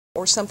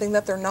or something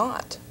that they're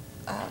not.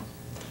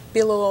 Be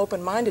a little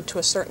open-minded to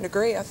a certain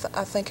degree. I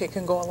think it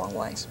can go a long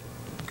ways.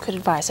 Good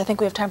advice. I think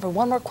we have time for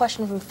one more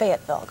question from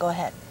Fayetteville. Go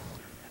ahead.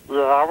 Yeah,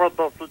 I want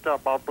to think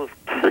about this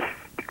case.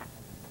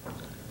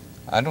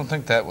 I don't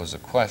think that was a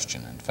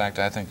question. In fact,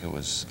 I think it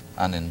was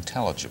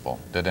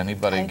unintelligible. Did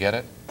anybody get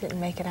it? Didn't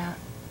make it out.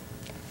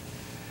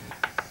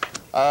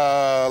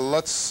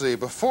 Let's see.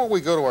 Before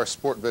we go to our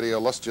sport video,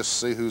 let's just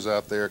see who's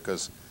out there,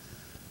 because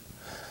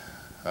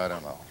I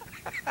don't know.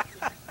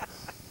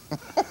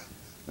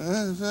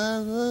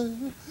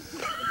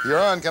 You're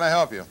on. Can I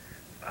help you?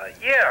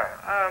 Yeah.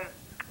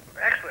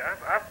 Actually,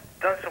 I've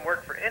done some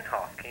work for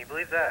Inhofe. Can you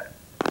believe that?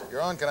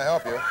 You're on. Can I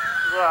help you? Yeah,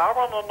 I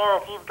want to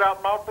know if you've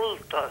got my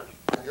briefcase.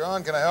 You're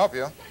on. Can I help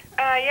you?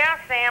 Yeah,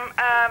 Sam.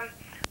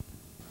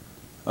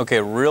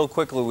 Okay, real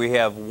quickly, we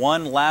have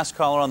one last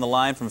caller on the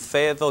line from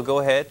Fayetteville. Go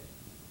ahead.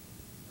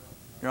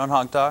 You're on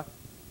Hawk Talk.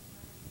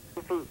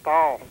 2 feet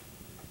tall.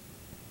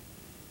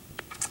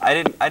 I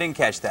didn't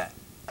catch that.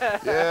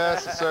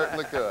 Yes, it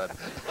certainly could.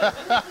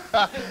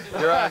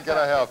 You're on. Can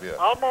I help you?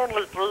 I'm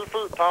only 3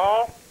 feet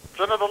tall,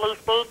 generally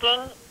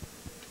speaking.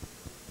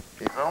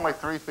 He's only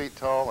 3 feet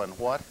tall, and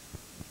what?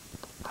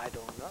 I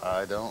don't know.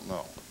 I don't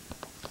know.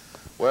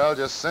 Well,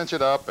 just cinch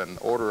it up and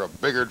order a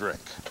bigger drink.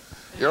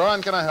 You're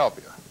on. Can I help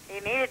you? He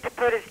needed to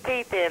put his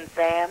teeth in,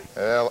 Sam.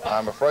 Well,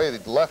 I'm afraid he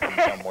left them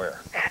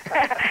somewhere.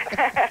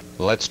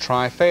 Let's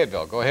try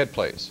Fayetteville. Go ahead,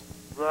 please.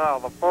 Yeah,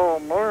 the full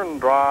moon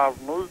drives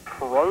me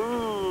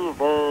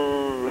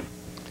crazy.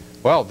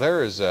 Well,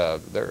 there is a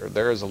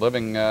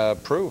living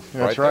proof right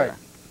there. That's right.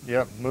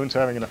 Yep, moon's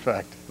having an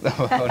effect. The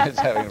moon is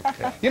having an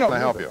effect. You know, Can I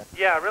help you?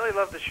 Yeah, I really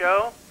love the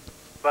show,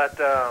 but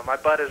my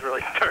butt is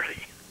really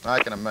dirty. I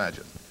can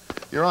imagine.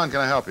 You're on. Can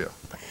I help you?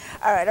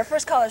 All right, our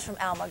first caller is from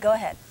Alma. Go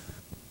ahead.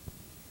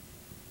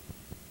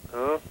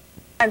 Huh?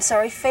 I'm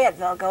sorry,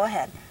 Fayetteville. Go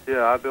ahead.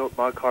 Yeah, I built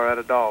my car out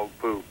of dog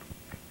poop.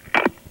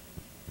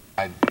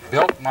 I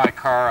built my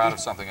car out of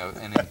something,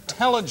 an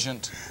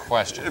intelligent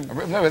question.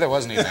 No, that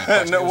wasn't even a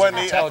question. No, it was an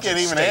I intelligent can't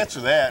even statement.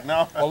 answer that,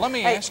 no. Well, let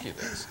me ask you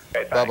this.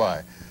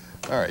 Bye-bye.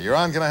 All right, you're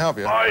on. Can I help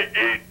you? I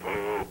eat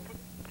poop.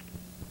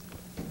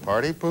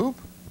 Party poop?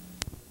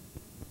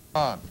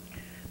 On.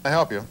 Can I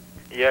help you?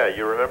 Yeah,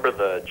 you remember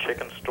the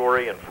chicken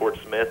story in Fort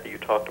Smith that you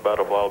talked about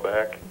a while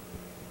back?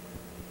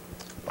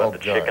 About the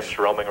chickens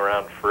roaming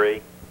around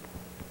free?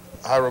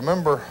 I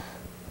remember,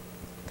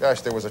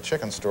 gosh, there was a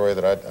chicken story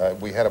that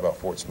we had about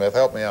Fort Smith.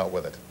 Help me out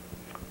with it.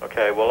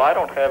 Okay, well, I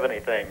don't have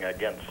anything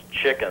against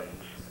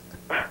chickens,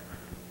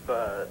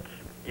 but,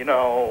 you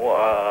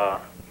know,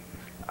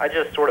 I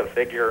just sort of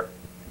figure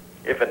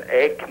if an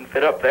egg can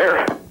fit up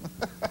there.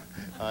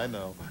 I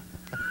know.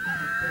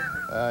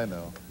 I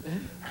know.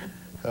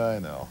 I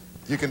know.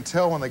 You can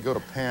tell when they go to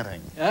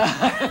panting. You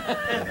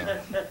know.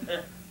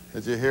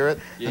 Did you hear it?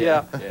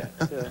 Yeah.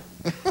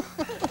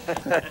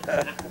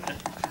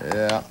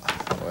 Yeah,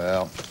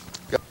 well.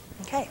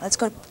 Okay, let's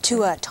go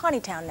to Tawny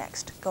Town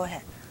next. Go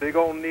ahead. Big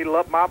old needle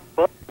up my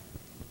butt.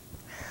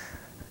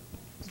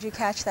 Did you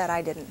catch that?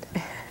 I didn't.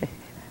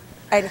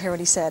 I didn't hear what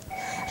he said.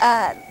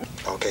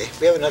 Okay,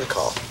 we have another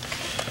call.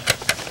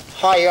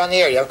 Hi, you're on the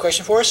air. You have a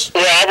question for us?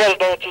 Yeah, I want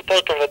to know what you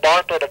think of the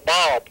doctor to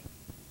Bob.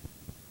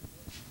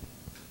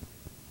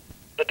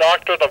 The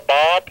doctor to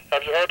Bob?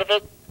 Have you heard of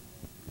it?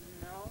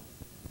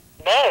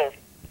 No.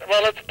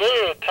 Well, it's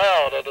new in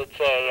town, and it's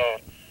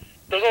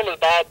there's only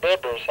 9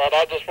 members, and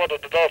I just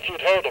wanted to know if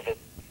you'd heard of it.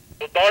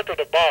 The Doctor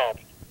to Bob.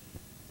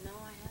 No,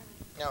 I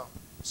haven't. No.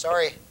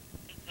 Sorry.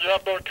 You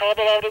have no comment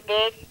on it,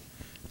 then?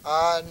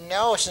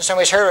 No, since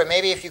nobody's heard of it,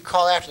 maybe if you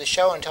call after the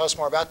show and tell us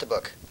more about the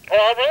book. Oh,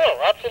 I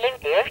will.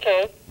 Absolutely.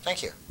 Okay.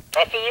 Thank you.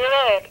 I'll see you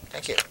around.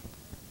 Thank you.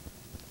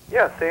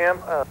 Yeah, Sam.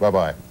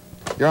 Bye-bye.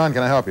 You're on.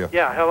 Can I help you?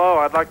 Yeah, hello.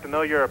 I'd like to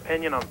know your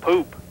opinion on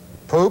poop.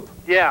 Poop?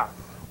 Yeah.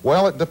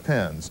 Well, it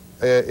depends.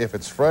 If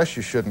it's fresh,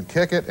 you shouldn't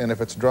kick it, and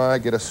if it's dry,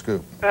 get a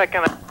scoop.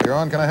 Can I... You're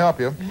on. Can I help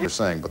you? You're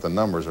saying, but the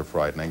numbers are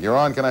frightening. You're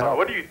on. Can I help?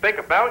 what do you think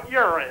about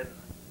urine?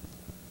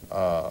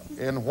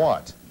 In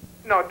what?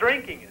 No,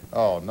 drinking it.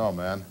 Oh no,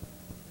 man.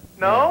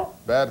 No?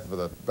 Bad for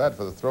the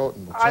throat,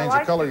 and will I change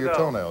like the color it, of your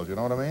though. toenails. You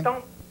know what I mean?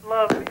 Don't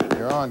love me.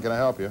 You're on. Can I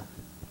help you?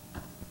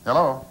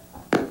 Hello.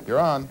 You're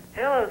on.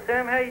 Hello,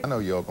 Sam. Hey. I know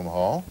Yoakum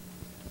Hall.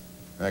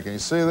 Now, can you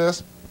see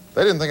this?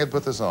 They didn't think I'd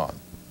put this on,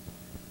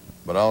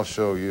 but I'll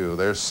show you.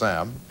 There's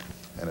Sam,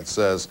 and it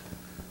says,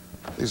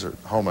 these are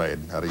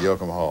homemade out of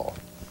Yoakum Hall.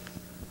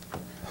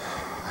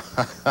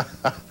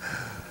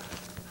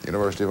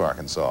 University of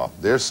Arkansas.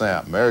 Dear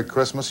Sam, Merry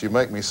Christmas. You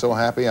make me so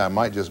happy I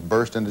might just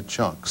burst into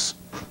chunks.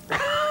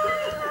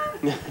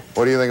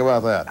 What do you think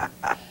about that?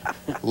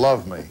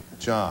 Love me,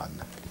 John.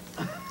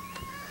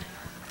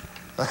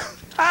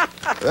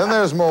 Then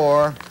there's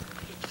more.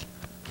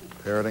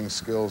 Parroting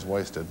skills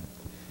wasted.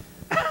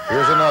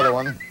 Here's another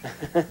one.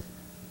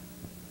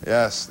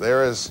 Yes,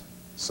 there is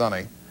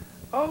Sonny.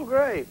 Oh,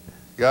 great.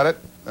 Got it?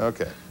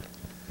 Okay.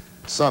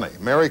 Sonny,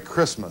 Merry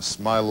Christmas,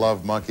 my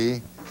love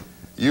monkey.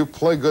 You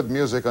play good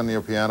music on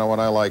your piano when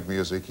I like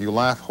music. You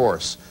laugh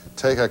hoarse.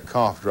 Take a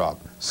cough drop.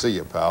 See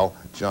you, pal.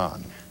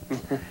 John.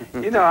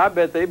 You know, I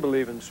bet they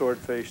believe in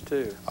swordfish,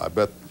 too. I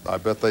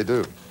bet they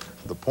do.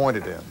 The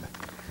pointed end.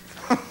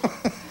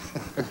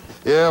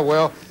 Yeah,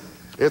 well,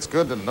 it's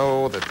good to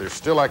know that there's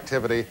still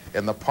activity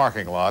in the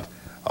parking lot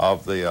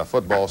of the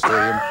football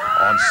stadium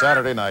on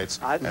Saturday nights,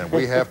 and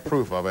we have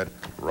proof of it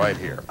right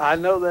here. I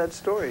know that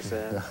story,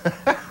 Sam.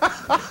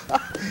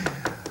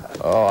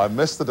 Oh, I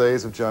miss the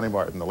days of Johnny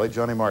Martin, the late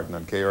Johnny Martin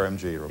on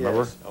KRMG, remember?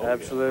 Yes,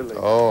 absolutely.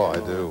 Oh, I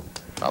do.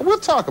 We'll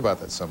talk about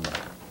that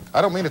sometime.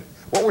 I don't mean it.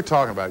 What we're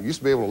talking about, you used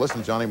to be able to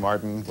listen to Johnny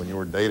Martin when you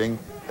were dating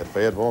at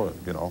Fayetteville,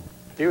 you know.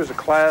 He was a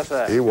class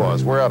act. He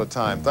was. We're out of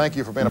time. Thank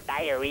you for being a...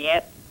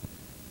 Diarrhea.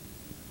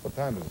 What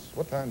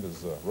time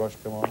does Rush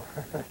come on?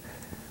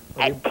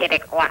 At 10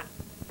 o'clock.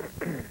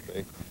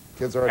 The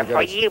kid's already For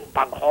got his, you,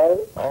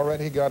 bunghole.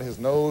 already got his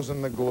nose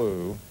in the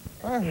glue.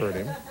 I heard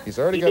him. He's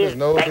already got his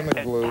nose in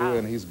the glue,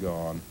 and he's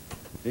gone.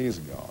 He's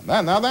gone.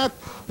 Now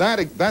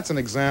that's an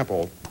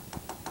example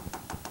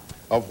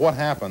of what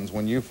happens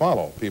when you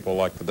follow people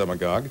like the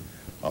demagogue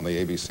on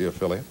the ABC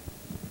affiliate.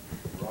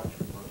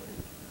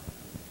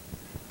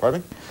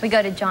 Pardon me? We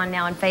go to John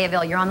now in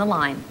Fayetteville. You're on the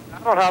line.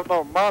 I don't have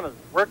no money.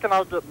 Where can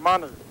I get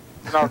money?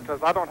 You know,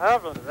 because I don't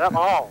have any at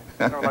all.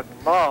 You know,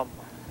 like Mom.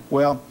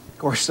 Well, of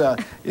course,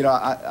 you know,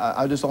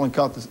 I just only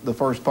caught the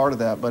first part of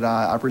that, but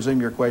I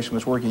presume your question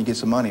was where can you get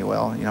some money?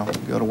 Well, you know,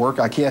 go to work.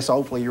 I guess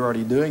hopefully you're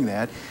already doing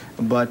that,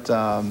 but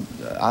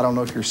I don't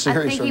know if you're serious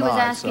or not. I think he was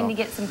asking to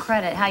get some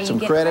credit. How you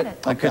get credit?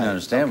 I couldn't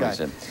understand what he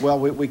said. Well,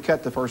 we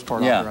cut the first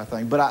part off there, I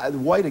think. But the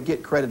way to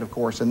get credit, of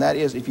course, and that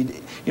is if you know.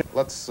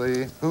 Let's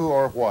see who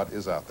or what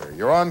is out there.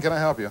 You're on. Can I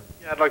help you?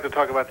 Yeah, I'd like to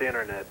talk about the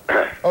internet.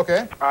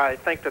 Okay. I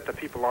think that the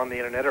people on the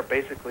internet are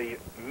basically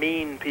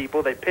mean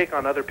people. They pick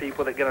on other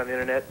people that get on the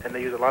internet, and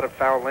they use a lot of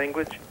foul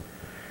language.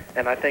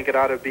 And I think it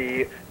ought to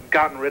be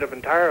gotten rid of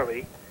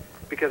entirely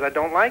because I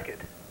don't like it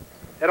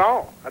at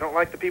all. I don't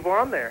like the people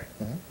on there.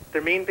 Mm-hmm.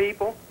 They're mean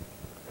people.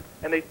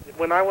 And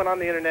when I went on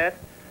the internet,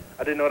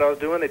 I didn't know what I was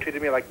doing. They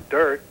treated me like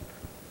dirt.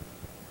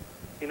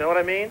 You know what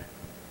I mean?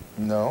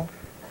 No.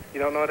 You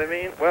don't know what I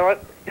mean? Well,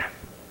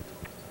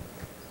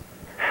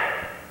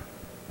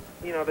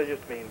 you know, they're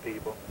just mean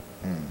people.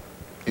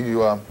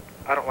 You, I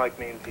don't like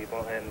mean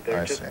people, and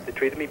they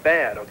treated me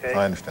bad, okay?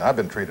 I understand. I've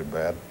been treated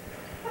bad.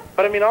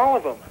 But I mean, all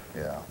of them.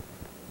 Yeah.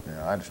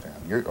 Yeah, I understand.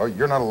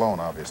 You're not alone,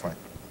 obviously.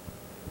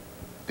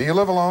 Do you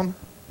live alone?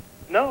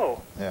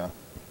 No. Yeah.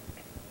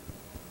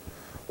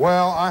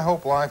 Well, I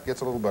hope life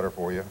gets a little better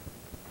for you.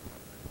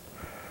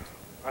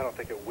 I don't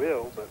think it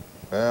will, but...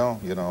 Well,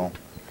 you know...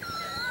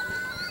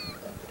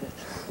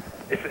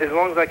 As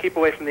long as I keep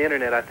away from the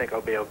internet, I think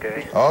I'll be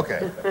okay.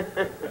 Okay.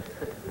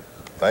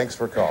 Thanks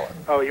for calling.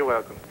 Oh, you're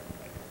welcome.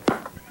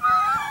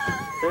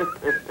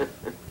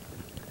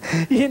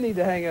 You need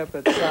to hang up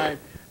that sign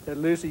that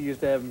Lucy used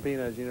to have in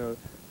Peanuts, you know,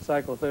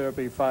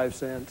 psychotherapy, 5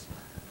 cents.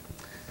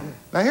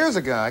 Now, here's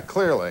a guy,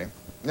 clearly,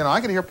 you know,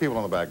 I can hear people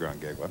in the background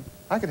giggling.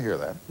 I can hear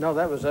that. No,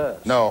 that was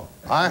us. No,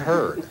 I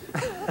heard.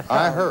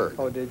 I heard.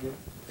 Oh, did you?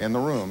 In the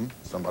room,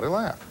 somebody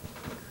laughed.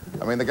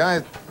 I mean, the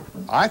guy,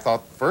 I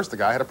thought first the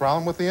guy had a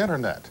problem with the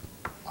internet.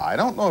 I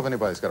don't know if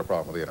anybody's got a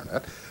problem with the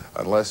internet,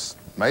 unless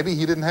maybe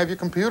he didn't have your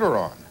computer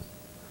on.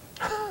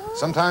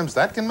 Sometimes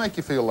that can make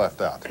you feel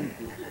left out.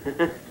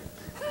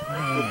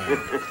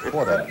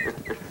 What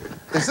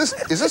is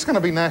this going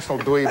to be National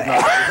Dweeb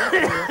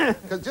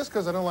Night? Just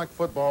because I don't like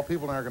football,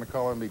 people aren't going to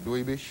call me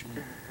dweebish.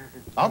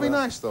 I'll be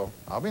nice, though.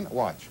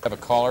 Watch. I have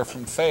a caller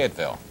from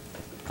Fayetteville.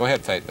 Go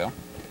ahead, Fayetteville.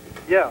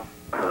 Yeah.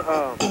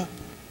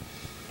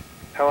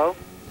 Hello?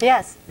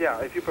 Yes. Yeah,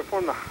 if you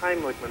perform the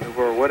Heimlich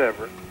maneuver or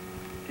whatever,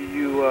 do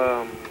you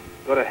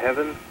go to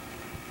heaven?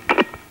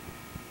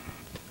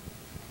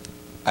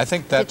 I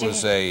think that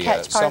was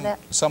a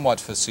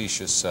somewhat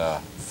facetious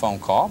phone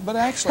call, but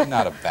actually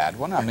not a bad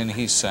one. I mean,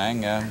 he's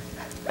saying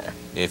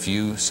if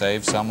you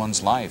save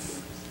someone's life.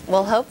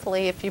 Well,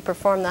 hopefully, if you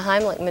perform the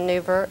Heimlich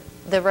maneuver,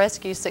 the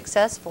rescue's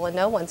successful and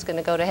no one's going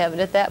to go to heaven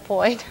at that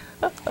point.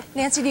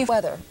 Nancy, do you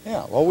weather?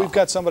 Yeah, well, we've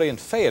got somebody in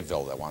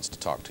Fayetteville that wants to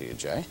talk to you,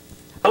 Jay.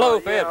 Hello,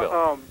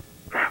 Fayetteville.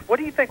 What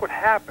do you think would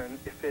happen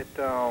if it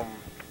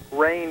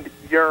rained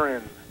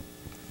urine?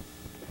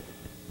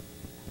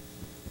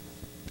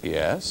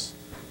 Yes.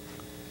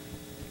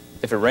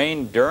 If it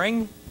rained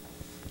during?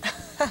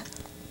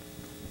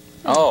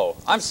 Oh,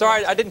 I'm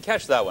sorry, I didn't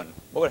catch that one.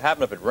 What would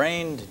happen if it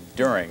rained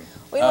during?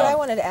 Wait, what I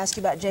wanted to ask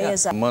you about, Jay,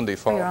 is... Monday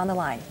fall. You're on the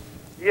line.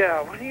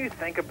 Yeah, what do you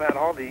think about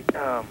all the...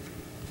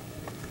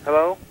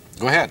 hello?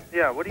 Go ahead.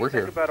 Yeah, what do you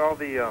think about all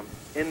the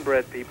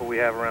inbred people we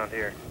have around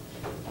here?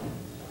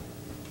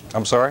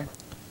 I'm sorry?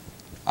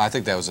 I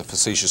think that was a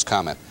facetious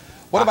comment.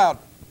 What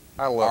about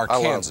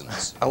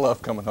Arkansans? I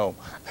love coming home.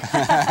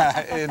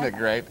 Isn't it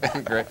great?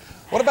 Great.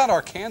 What about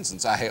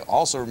Arkansans? I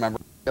also remember...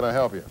 Can I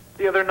help you?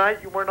 The other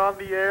night you weren't on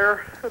the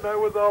air, and I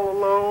was all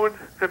alone,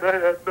 and I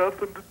had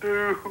nothing to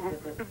do,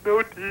 and no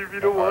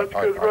TV to watch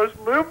because Rush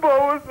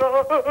Limbaugh was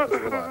on.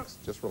 Just relax.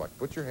 Just relax.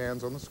 Put your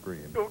hands on the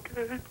screen.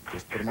 Okay.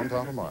 Just put them on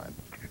top of mine.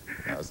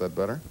 Now, is that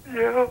better?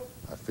 Yeah.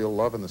 I feel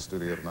love in the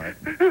studio tonight.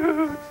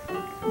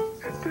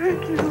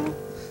 Thank you.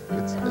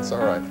 It's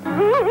all right.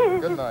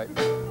 Good night.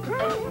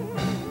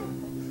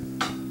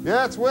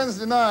 Yeah, it's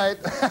Wednesday night.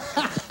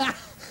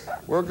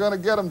 We're going to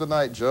get him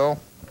tonight, Joe.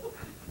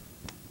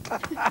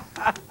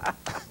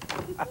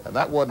 And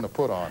that wasn't a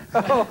put-on.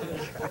 Oh,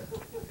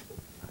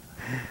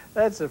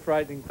 that's the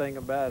frightening thing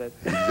about it.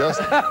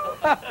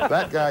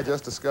 That guy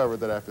just discovered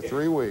that after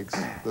 3 weeks,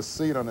 the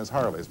seat on his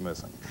Harley's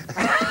missing.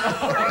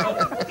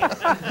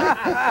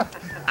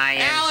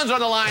 Alan's on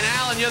the line.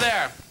 Alan, you're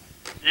there.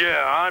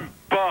 Yeah, I'm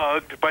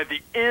bugged by the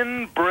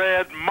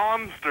inbred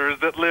monsters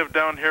that live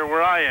down here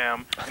where I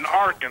am, in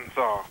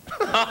Arkansas.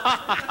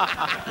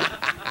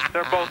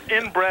 They're both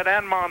inbred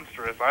and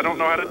monstrous. I don't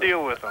know how to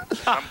deal with them.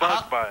 I'm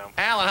bugged by them.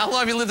 Alan, how long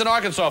have you lived in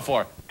Arkansas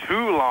for?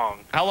 Too long.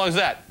 How long is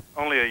that?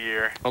 Only a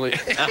year. Only.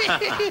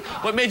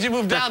 What made you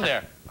move down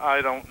there?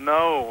 I don't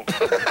know.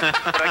 But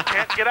I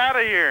can't get out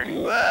of here.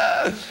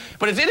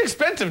 But it's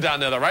inexpensive down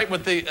there, though, right?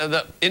 With the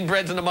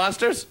inbreds and the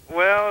monsters?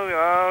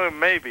 Well,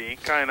 maybe.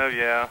 Kind of,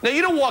 yeah. Now,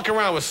 you don't walk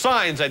around with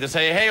signs like to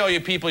say, hey, all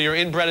you people, you're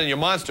inbred and you're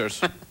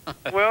monsters.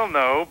 Well,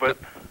 no, but...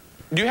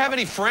 Do you have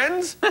any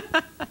friends?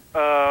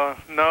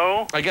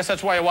 No. I guess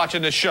that's why you're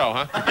watching this show,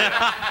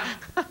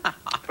 huh?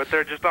 But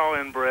they're just all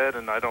inbred,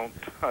 and I don't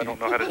know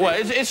how to do Well,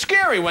 it. it's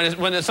scary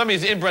when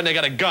somebody's inbred and they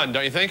got a gun,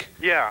 don't you think?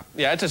 Yeah.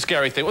 Yeah, it's a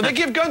scary thing. Well, they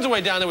give guns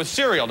away down there with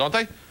cereal, don't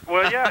they?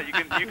 Well, yeah,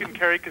 you can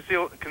carry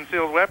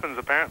concealed weapons,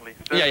 apparently.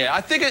 Yeah.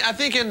 I think in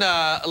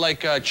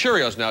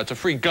Cheerios now, it's a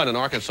free gun in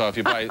Arkansas if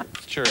you buy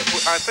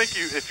Cheerios. I think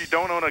if you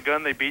don't own a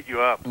gun, they beat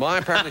you up. Well,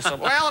 apparently so.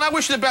 Well, Alan, I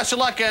wish you the best of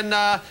luck, and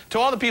to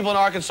all the people in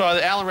Arkansas,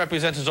 Alan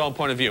represents his own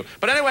point of view.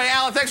 But anyway,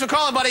 Alan, thanks for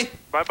calling, buddy.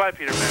 Bye-bye,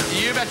 Peter Man.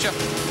 You betcha.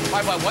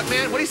 Bye-bye what,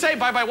 man? What do you say?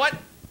 Bye-bye what?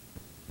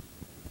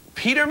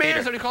 Peter Man?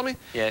 Is that what you call me?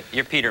 Yeah,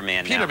 you're Peter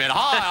Man Peter Man.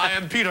 Hi, I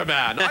am Peter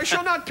Man. I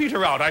shall not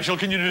peter out. I shall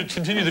continue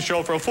the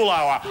show for a full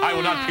hour. I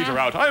will not peter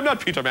out. I am not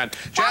Peter Man.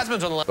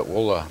 Jasmine's on the line. But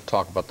we'll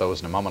talk about those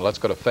in a moment. Let's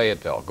go to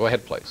Fayetteville. Go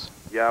ahead, please.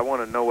 Yeah, I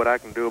want to know what I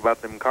can do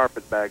about them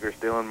carpetbaggers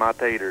stealing my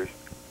taters.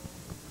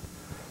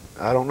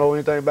 I don't know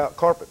anything about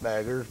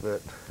carpetbaggers,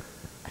 but...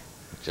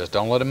 Just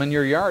don't let them in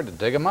your yard to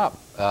dig them up.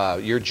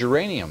 Your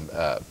geranium,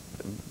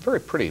 very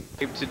pretty.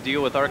 To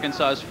deal with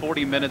Arkansas's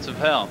 40 minutes of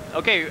hell.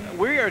 Okay,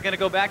 we are going to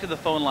go back to the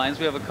phone lines.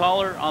 We have a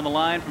caller on the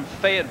line from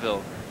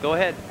Fayetteville. Go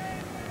ahead.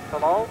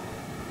 Hello?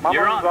 My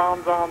You're name's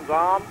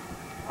Zom.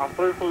 I'm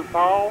 3 foot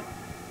tall.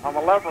 I'm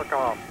a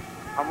leprechaun.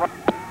 I'm right.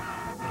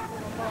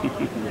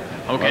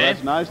 Okay. Well,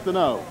 that's nice to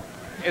know.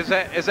 Is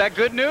that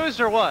good news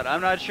or what?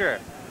 I'm not sure.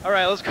 All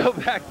right, let's go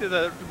back to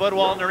the Bud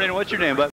Walton Arena. What's your name, Bud?